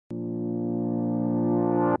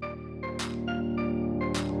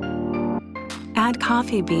Add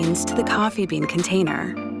coffee beans to the coffee bean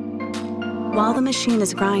container. While the machine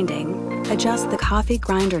is grinding, adjust the coffee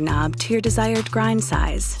grinder knob to your desired grind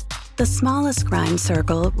size. The smallest grind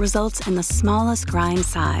circle results in the smallest grind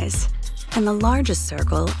size, and the largest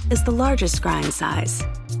circle is the largest grind size.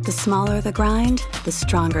 The smaller the grind, the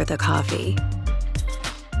stronger the coffee.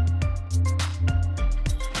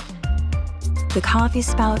 The coffee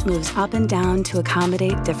spout moves up and down to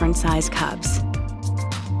accommodate different size cups.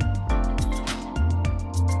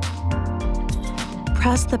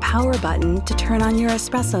 Press the power button to turn on your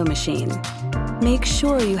espresso machine. Make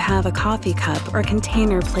sure you have a coffee cup or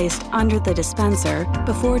container placed under the dispenser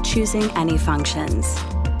before choosing any functions.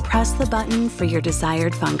 Press the button for your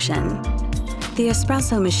desired function. The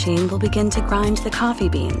espresso machine will begin to grind the coffee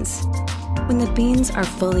beans. When the beans are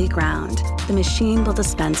fully ground, the machine will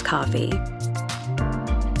dispense coffee.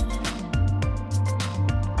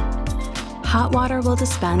 Hot water will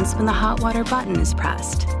dispense when the hot water button is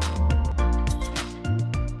pressed.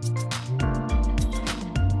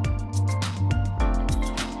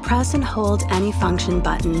 Press and hold any function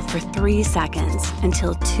button for 3 seconds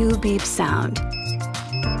until 2 beeps sound.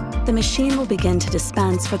 The machine will begin to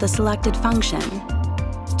dispense for the selected function.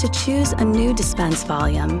 To choose a new dispense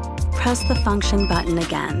volume, press the function button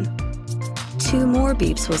again. 2 more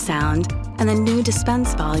beeps will sound, and the new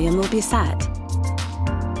dispense volume will be set.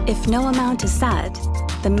 If no amount is set,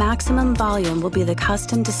 the maximum volume will be the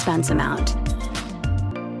custom dispense amount.